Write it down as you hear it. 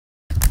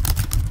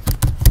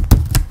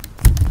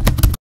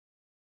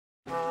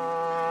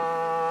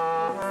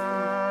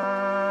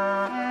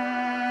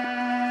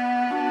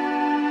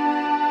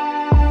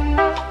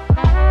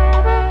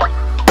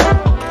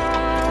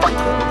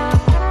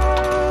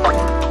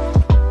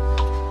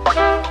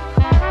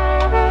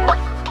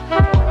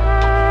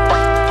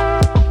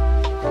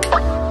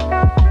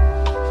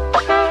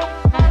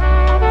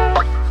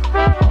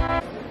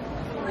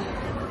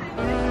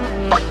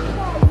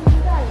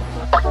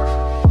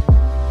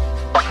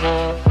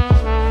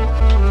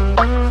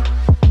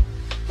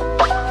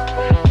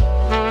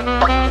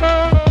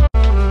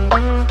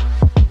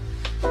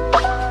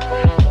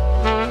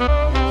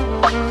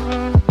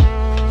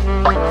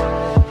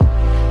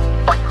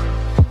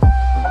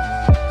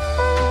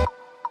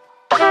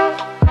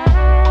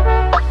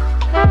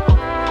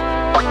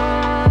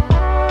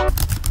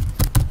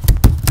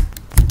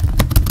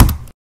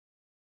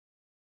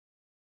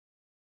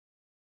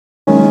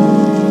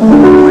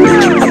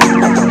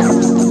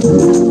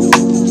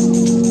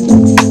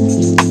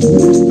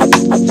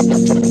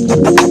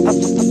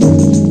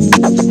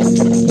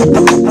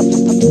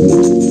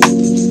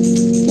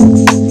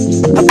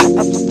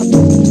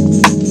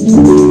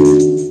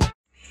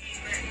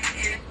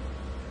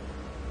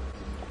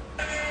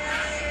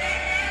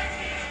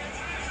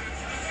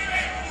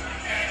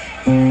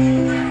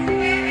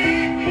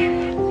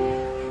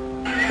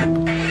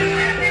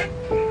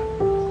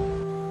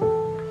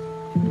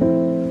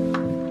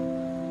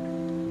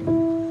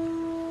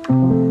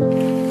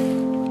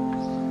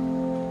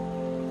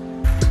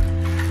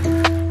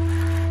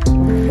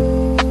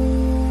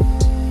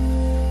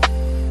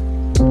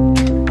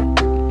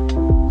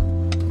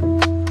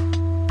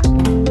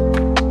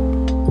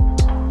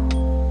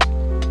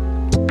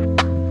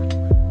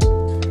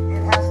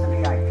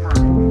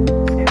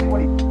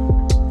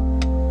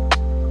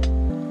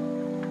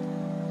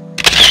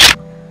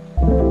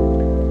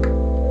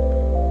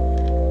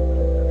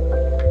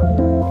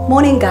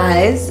Morning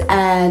guys,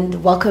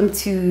 and welcome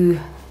to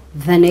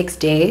the next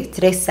day.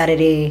 Today's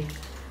Saturday.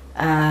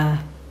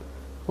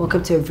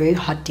 Welcome to a very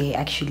hot day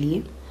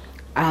actually,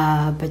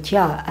 but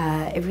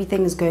yeah,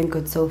 everything is going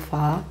good so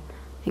far. I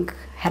think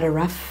had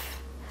a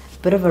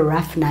bit of a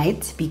rough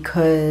night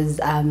because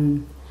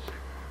passed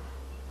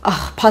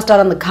out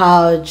on the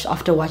couch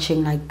after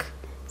watching like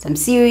some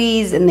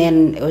series, and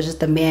then it was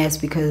just a mess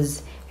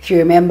because if you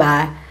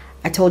remember,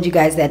 I told you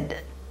guys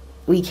that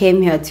we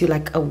came here to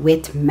like a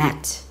wet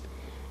mat,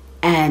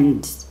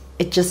 and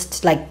it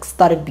just like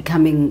started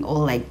becoming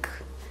all like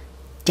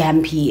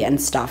dampy and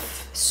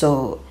stuff,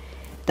 so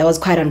that was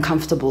quite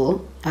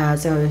uncomfortable.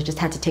 So I just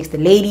had to text the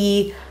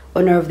lady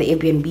owner of the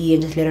Airbnb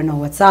and just let her know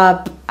what's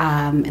up,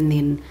 and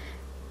then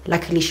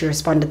luckily she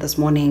responded this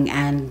morning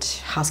and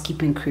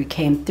housekeeping crew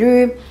came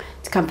through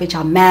to come fetch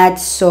our mat.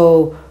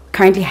 So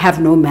currently have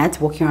no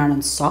mat, walking around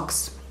in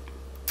socks.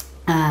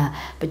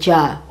 But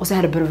yeah, also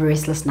had a bit of a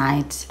restless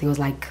night. There was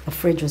like the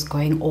fridge was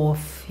going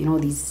off, you know,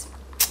 these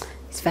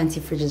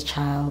fancy fridges,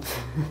 child.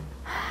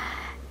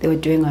 They were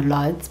doing a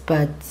lot,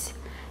 but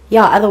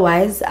yeah,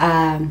 otherwise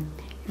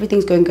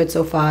everything's going good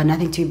so far,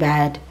 nothing too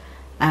bad.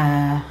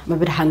 I'm a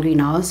bit hungry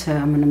now, so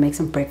I'm gonna make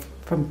some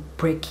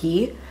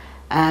brekkie.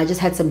 Just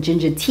had some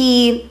ginger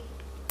tea,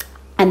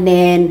 and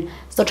then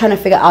still trying to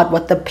figure out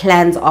what the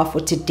plans are for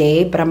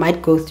today, but I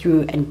might go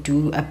through and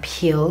do a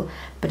peel,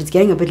 but it's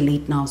getting a bit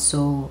late now,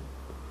 so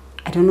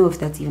I don't know if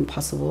that's even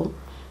possible,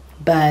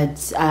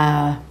 but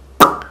I'll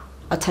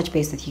touch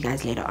base with you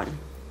guys later on.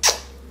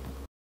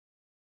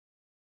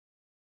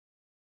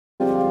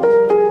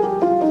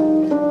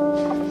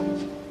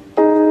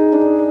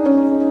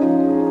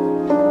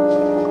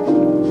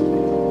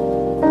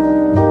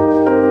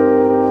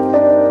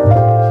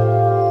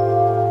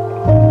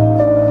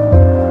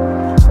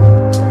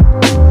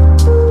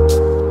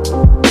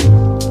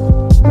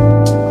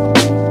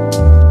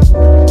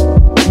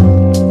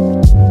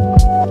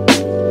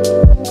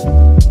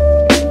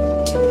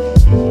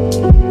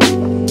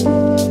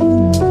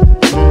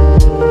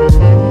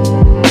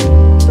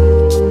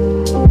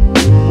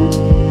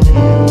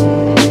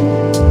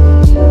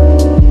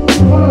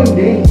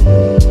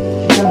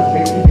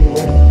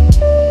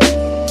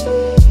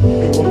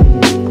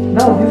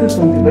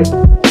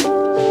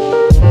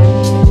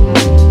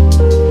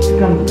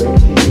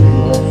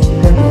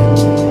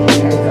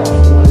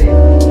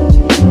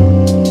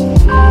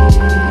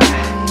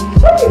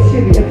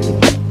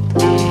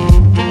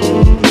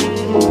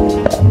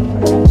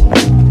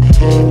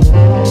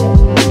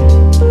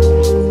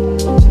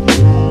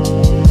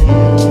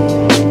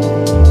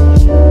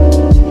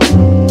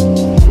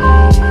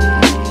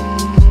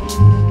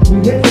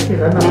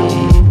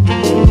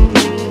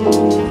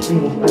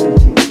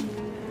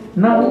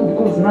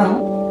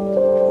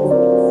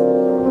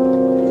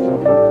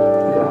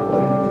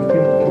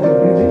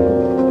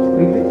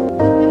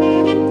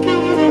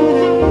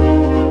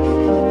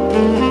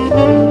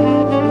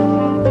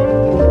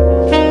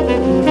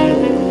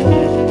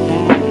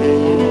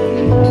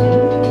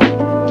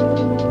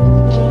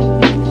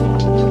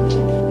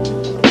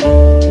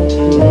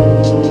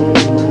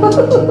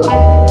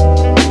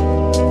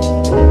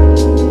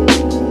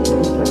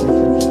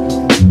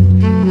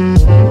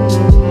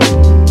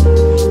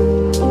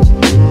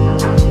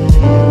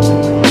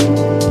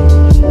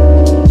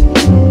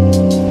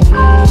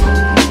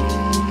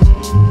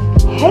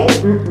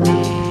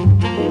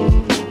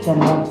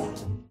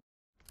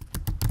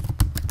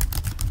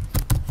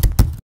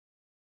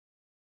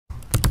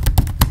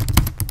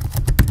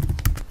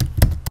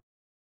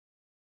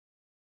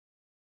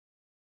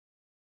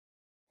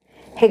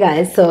 Hey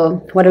guys,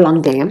 so what a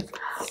long day.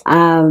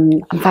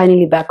 I'm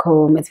finally back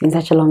home. It's been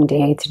such a long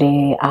day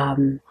today,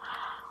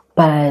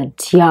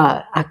 but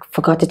yeah, I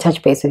forgot to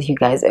touch base with you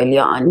guys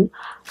earlier on,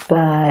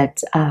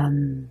 but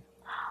I'm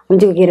going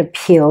to get a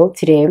peel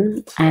today,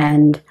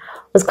 and it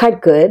was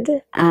quite good.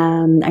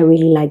 I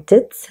really liked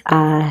it.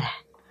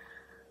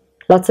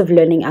 Lots of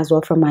learning as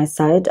well from my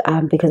side,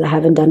 because I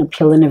haven't done a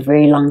peel in a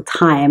very long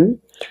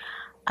time.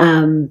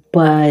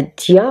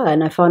 But yeah,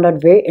 and I found out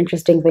very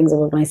interesting things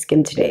about my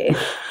skin today.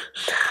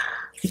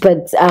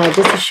 But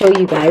just to show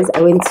you guys,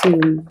 I went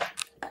to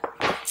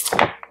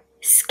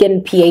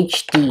Skin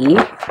PhD,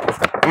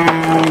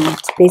 and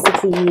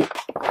basically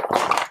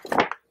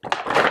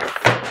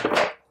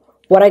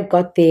what I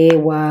got there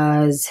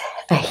was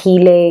a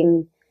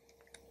healing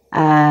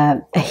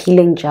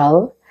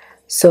gel.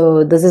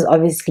 So this is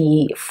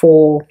obviously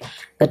for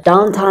the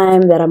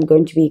downtime that I'm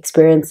going to be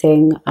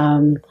experiencing.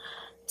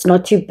 It's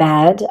not too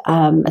bad.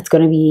 It's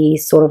going to be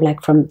sort of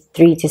like from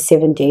 3 to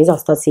 7 days I'll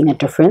start seeing a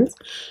difference,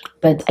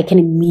 but I can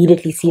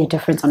immediately see a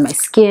difference on my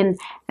skin.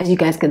 As you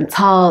guys can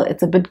tell,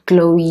 it's a bit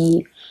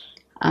glowy.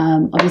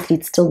 Obviously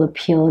it's still the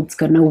peel, it's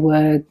gonna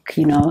work,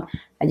 you know.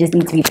 I just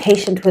need to be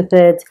patient with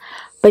it.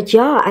 But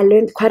yeah, I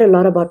learned quite a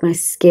lot about my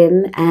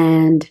skin,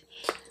 and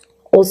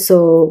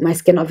also my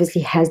skin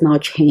obviously has now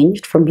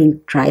changed from being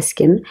dry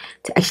skin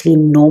to actually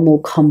normal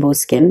combo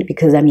skin,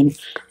 because I mean,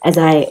 as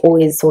I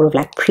always sort of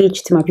like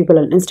preach to my people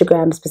on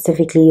Instagram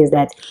specifically, is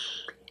that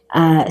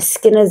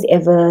skin is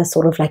ever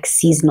sort of like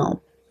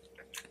seasonal,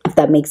 if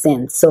that makes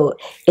sense. So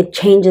it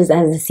changes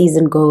as the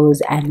season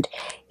goes, and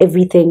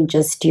everything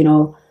just, you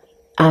know,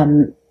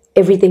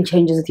 everything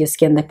changes with your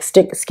skin.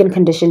 The skin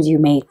conditions you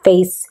may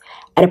face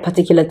at a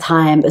particular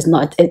time is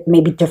not, it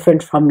may be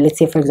different from, let's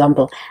say for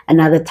example,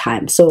 another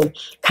time. So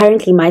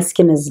currently my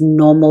skin is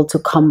normal to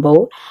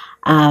combo.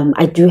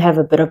 I do have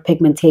a bit of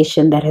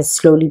pigmentation that has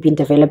slowly been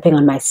developing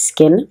on my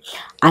skin.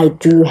 I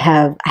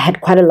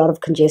had quite a lot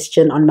of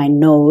congestion on my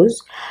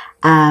nose,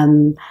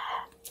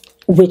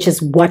 which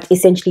is what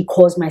essentially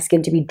caused my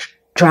skin to be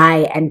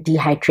dry and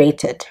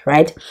dehydrated,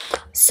 right?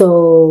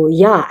 So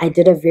yeah, I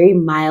did a very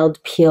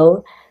mild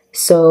peel.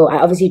 So I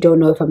obviously don't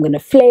know if I'm going to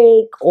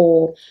flake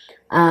or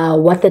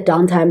what the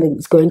downtime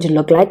is going to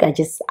look like. I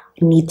just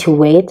need to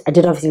wait. I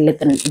did obviously let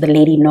the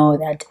lady know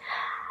that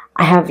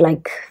I have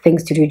like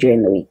things to do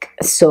during the week.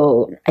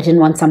 So I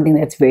didn't want something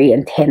that's very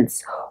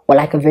intense, or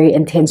like a very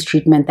intense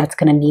treatment that's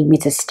going to need me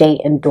to stay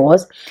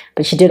indoors.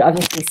 But she did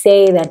obviously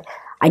say that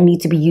I need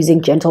to be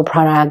using gentle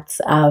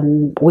products,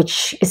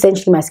 which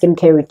essentially my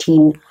skincare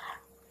routine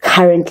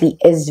currently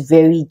is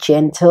very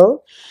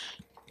gentle.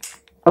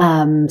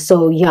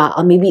 So yeah,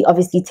 I'll maybe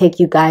obviously take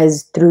you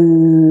guys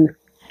through,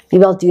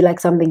 maybe I'll do like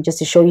something just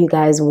to show you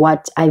guys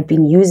what I've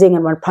been using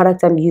and what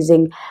products I'm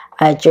using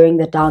during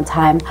the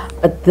downtime.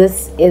 But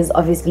this is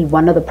obviously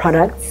one of the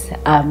products,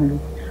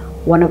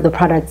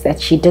 that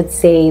she did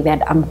say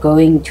that I'm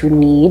going to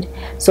need.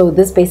 So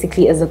this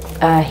basically is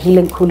a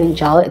healing cooling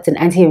gel. It's an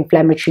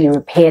anti-inflammatory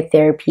repair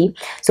therapy.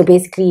 So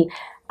basically,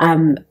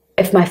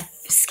 if my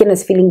skin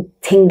is feeling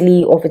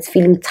tingly, or if it's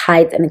feeling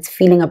tight and it's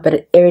feeling a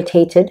bit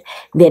irritated,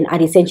 then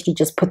I'd essentially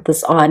just put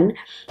this on,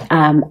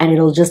 and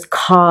it'll just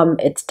calm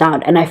it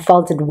down. And I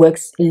felt it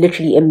works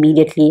literally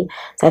immediately.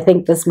 So I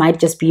think this might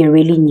just be a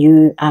really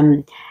new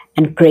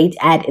and great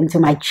add into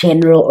my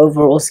general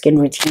overall skin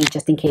routine,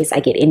 just in case I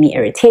get any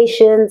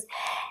irritations.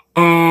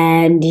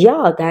 And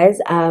yeah, guys,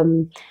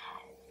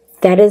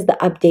 that is the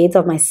updates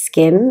of my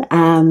skin.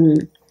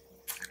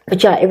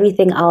 But yeah,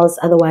 everything else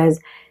otherwise,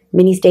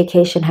 mini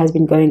staycation has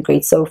been going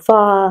great so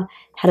far.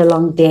 Had a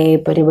long day,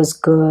 but it was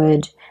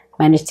good.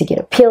 Managed to get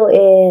a peel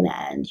in,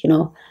 and you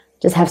know,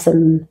 just have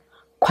some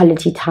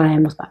quality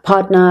time with my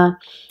partner.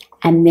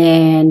 And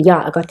then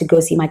yeah, I got to go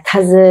see my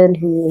cousin,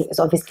 who is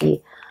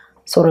obviously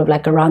sort of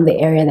like around the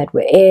area that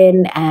we're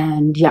in.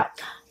 And yeah,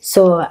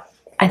 so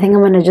I think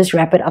I'm gonna just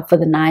wrap it up for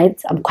the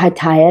night. I'm quite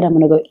tired. I'm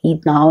gonna go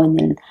eat now and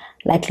then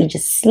likely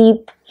just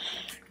sleep.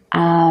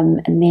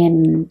 And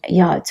then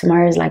yeah,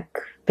 tomorrow is like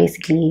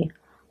basically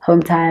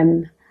home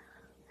time,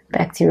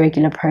 back to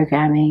regular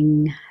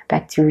programming,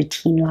 back to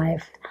routine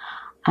life.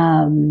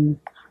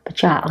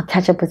 But yeah, I'll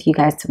catch up with you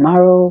guys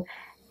tomorrow,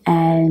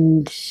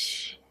 and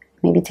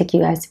maybe take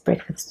you guys to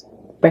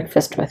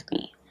breakfast with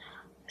me.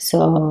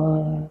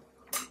 So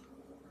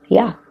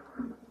yeah,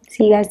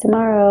 see you guys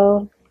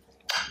tomorrow.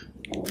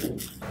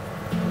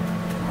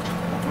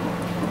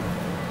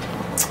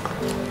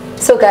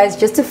 So guys,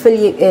 just to fill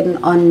you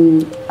in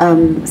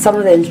on some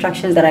of the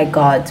instructions that I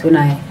got when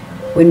I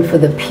went for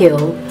the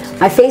peel,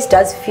 my face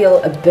does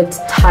feel a bit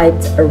tight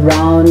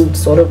around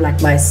sort of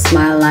like my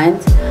smile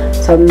lines.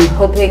 So I'm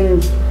hoping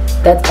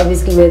that's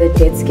obviously where the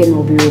dead skin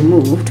will be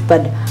removed.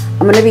 But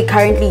I'm going to be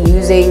currently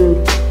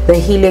using the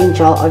healing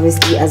gel,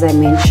 obviously, as I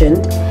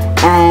mentioned.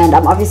 And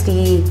I'm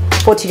obviously,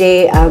 for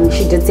today,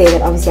 she did say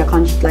that obviously I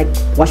can't like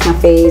wash my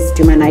face,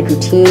 do my night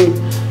routine,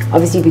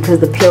 obviously because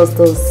the peel is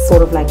still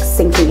sort of like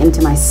sinking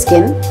into my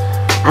skin.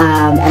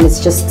 And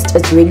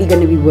it's really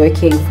going to be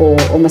working for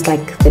almost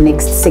like the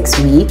next 6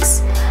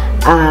 weeks.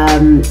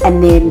 And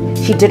then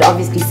she did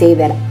obviously say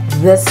that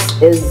this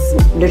is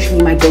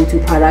literally my go-to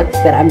product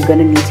that I'm going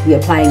to need to be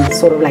applying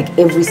sort of like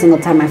every single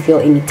time I feel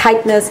any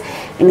tightness,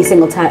 any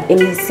single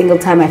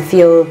time I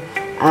feel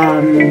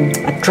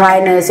a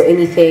dryness or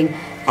anything,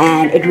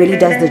 and it really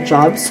does the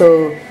job.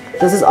 So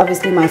this is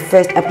obviously my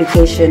first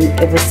application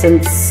ever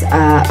since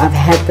I've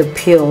had the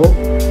peel.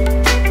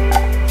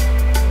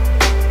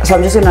 So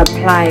I'm just going to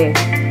apply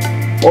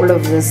all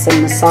of this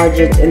and massage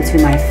it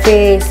into my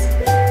face,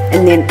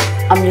 and then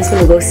I'm just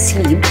going to go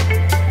sleep,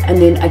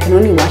 and then I can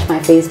only wash my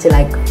face till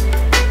like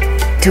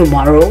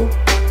tomorrow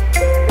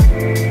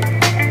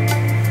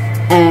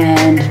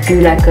and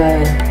do like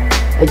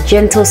a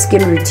gentle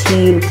skin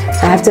routine. So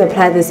I have to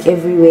apply this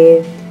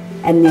everywhere,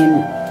 and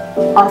then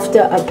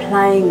after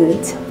applying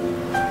it,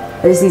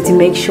 I just need to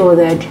make sure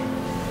that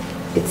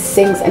it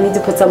sinks. I need to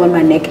put some on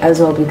my neck as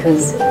well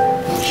because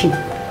she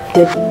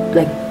did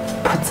like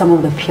put some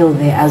of the peel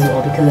there as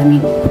well, because I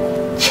mean,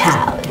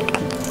 child,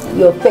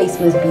 your face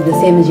must be the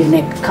same as your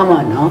neck. Come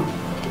on now.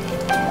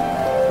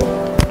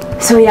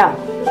 So yeah,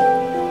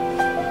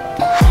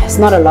 it's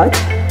not a lot,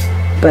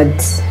 but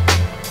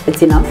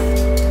it's enough.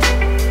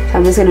 So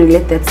I'm just gonna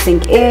let that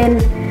sink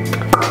in,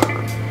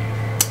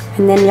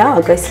 and then yeah,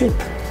 I'll go sleep.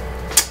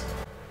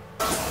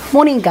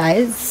 Morning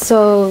guys,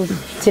 so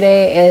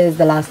today is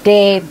the last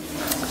day.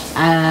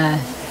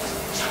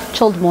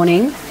 Chilled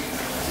morning.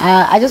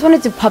 I just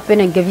wanted to pop in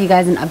and give you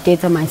guys an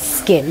update on my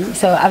skin.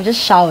 So I've just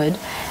showered,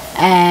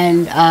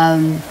 and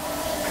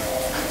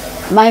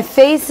my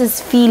face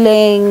is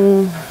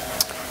feeling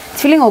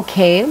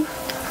okay.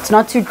 It's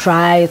not too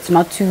dry, it's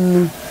not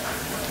too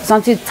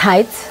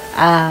tight.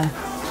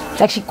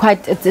 It's actually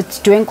it's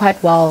doing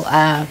quite well,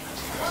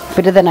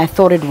 better than I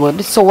thought it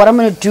would. So what I'm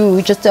gonna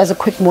do, just as a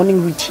quick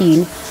morning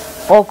routine,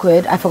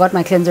 awkward, I forgot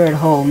my cleanser at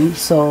home,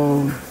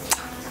 so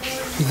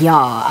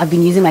yeah, I've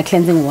been using my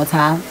cleansing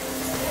water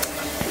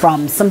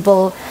from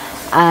Simple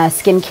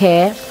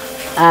Skincare,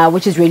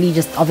 which has really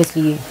just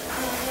obviously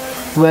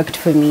worked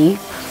for me.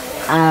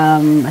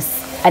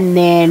 And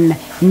then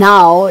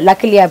now,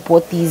 luckily I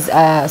bought these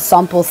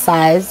sample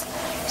size,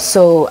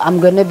 so I'm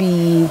gonna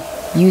be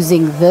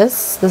using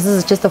this. This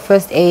is just a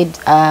First Aid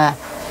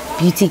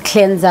beauty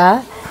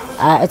cleanser.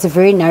 It's a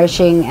very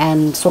nourishing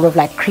and sort of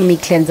like creamy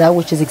cleanser,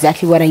 which is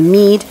exactly what I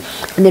need.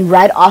 And then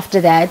right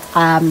after that,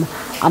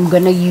 I'm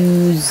gonna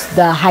use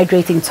the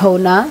hydrating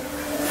toner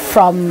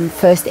from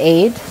First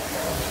Aid,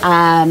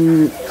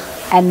 and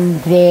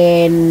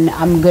then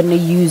I'm gonna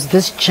use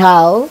this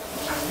gel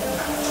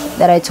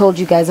that I told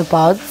you guys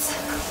about,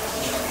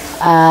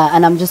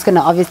 and I'm just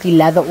gonna obviously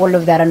lather all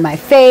of that on my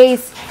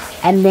face,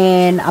 and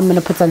then I'm gonna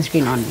put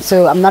sunscreen on.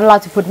 So I'm not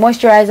allowed to put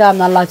moisturizer, I'm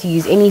not allowed to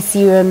use any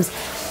serums,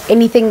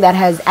 anything that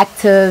has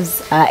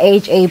actives,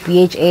 AHA,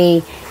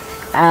 BHA,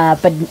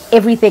 but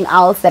everything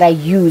else that I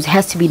use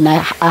has to be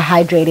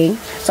hydrating.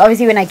 So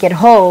obviously when I get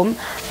home,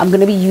 I'm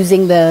going to be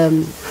using the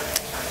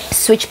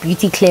Switch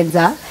Beauty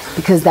Cleanser,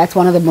 because that's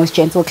one of the most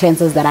gentle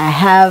cleansers that I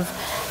have.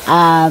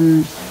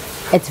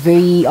 It's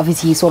very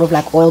obviously sort of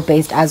like oil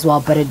based as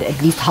well, but it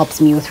at least helps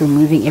me with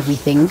removing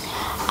everything.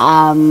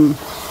 And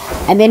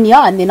then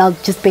yeah, and then I'll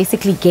just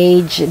basically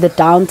gauge the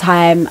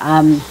downtime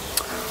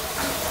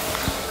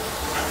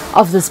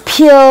of this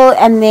peel,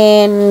 and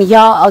then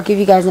yeah, I'll give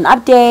you guys an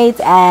update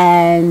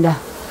and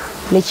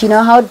let you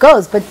know how it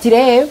goes. But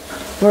today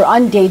we're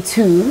on day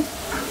 2,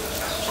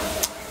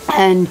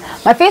 and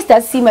my face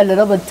does seem a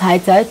little bit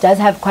tighter. It does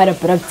have quite a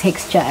bit of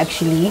texture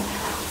actually,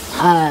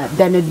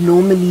 than it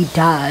normally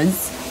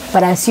does,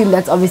 but I assume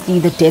that's obviously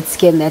the dead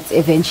skin that's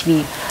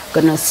eventually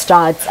gonna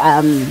start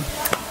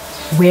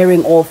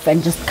wearing off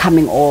and just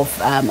coming off.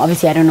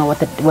 Obviously I don't know what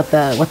the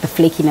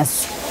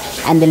flakiness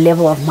and the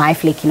level of my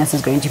flakiness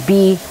is going to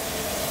be.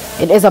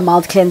 It is a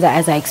mild cleanser,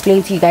 as I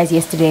explained to you guys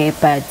yesterday,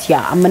 but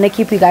yeah, I'm gonna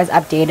keep you guys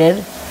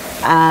updated.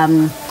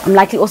 I'm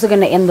likely also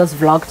gonna end this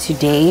vlog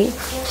today,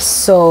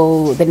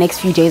 so the next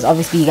few days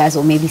obviously you guys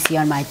will maybe see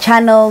on my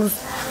channels,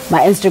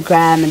 my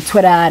Instagram and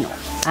Twitter,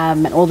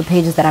 and all the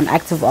pages that I'm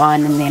active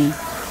on, and then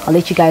I'll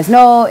let you guys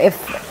know if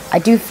I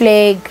do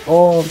flake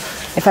or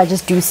if I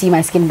just do see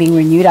my skin being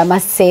renewed. I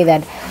must say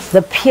that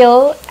the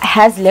peel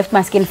has left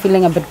my skin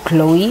feeling a bit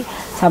glowy,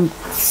 so I'm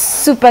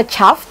super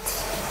chuffed,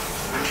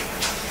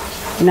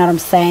 you know what I'm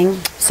saying?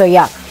 So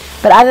yeah,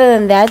 but other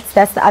than that,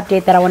 that's the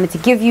update that I wanted to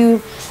give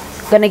you.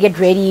 Gonna get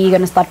ready,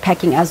 gonna start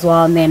packing as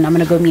well, and then I'm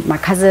gonna go meet my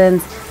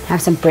cousins,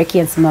 have some brekkie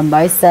and some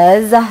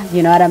mimosas,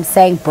 you know what I'm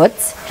saying,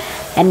 butts,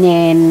 and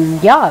then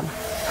yeah,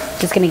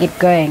 just gonna get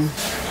going.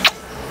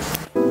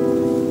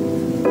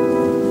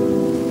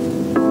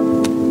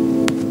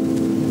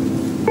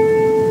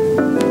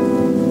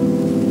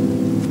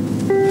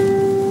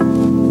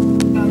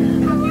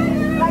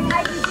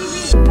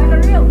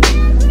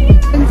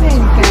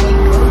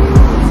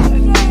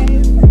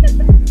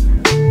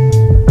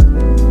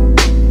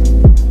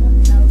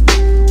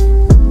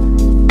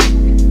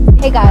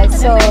 Hey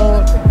guys, so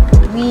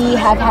we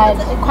have had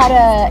quite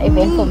an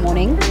eventful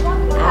morning.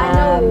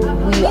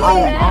 We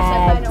are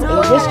at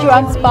a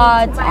restaurant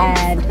spot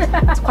and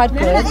it's quite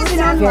good. It's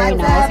very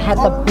nice. Had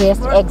the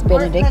best eggs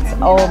Benedict.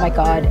 Oh my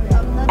god,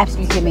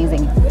 absolutely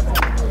amazing.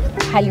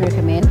 Highly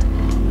recommend.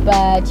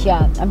 But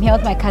yeah, I'm here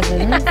with my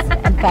cousins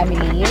and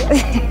family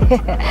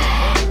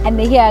and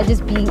they're here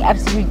just being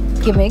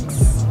absolute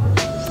gimmicks.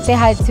 Say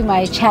hi to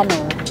my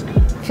channel.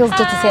 Feels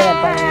good to say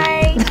that, by the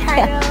way.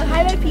 Hi,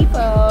 hi there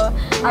people.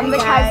 I'm the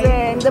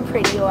cousin, the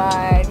pretty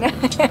one.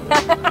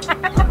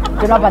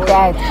 Don't know about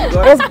that.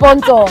 Where's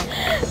Ponto?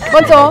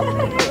 Ponto?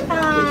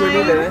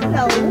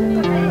 Hello.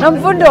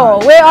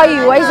 Namfundo, where are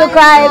you? Why are you so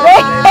quiet?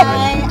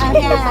 I'm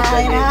here.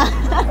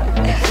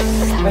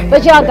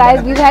 But yeah,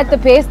 guys, we've had the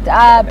best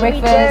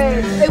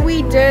breakfast.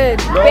 We did.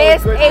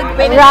 Best egg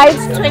Benedict. Right.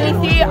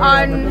 23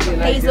 on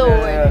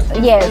Hazelwood.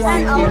 Yes,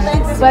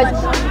 but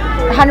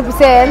 100%.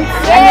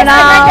 Yes, And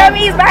now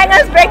Nagami's buying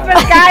us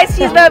breakfast, guys.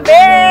 She's the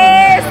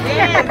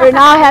best. we're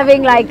now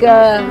having like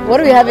what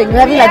are we having? We're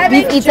having like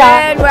beef eater,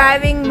 gin, we're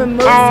having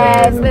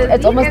mimosas. and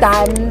it's almost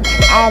done.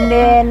 And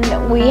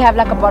then we have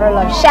like a bottle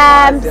of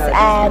champs,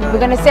 and we're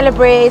gonna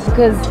celebrate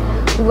because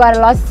we've got a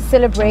lot to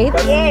celebrate.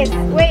 Yes.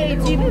 Wait,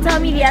 you didn't tell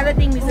me the other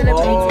thing we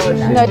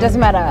celebrated. No, it doesn't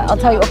matter. I'll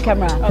tell you off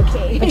camera.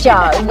 Okay. But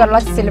yeah, we've got a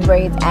lot to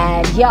celebrate,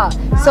 and yeah.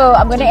 So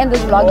I'm gonna end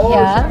this vlog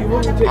here,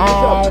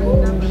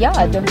 and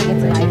yeah, don't forget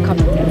to like,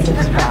 comment, and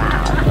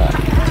subscribe.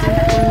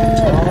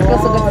 It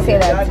feels so good to say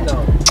that.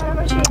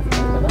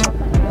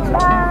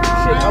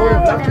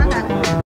 Bye.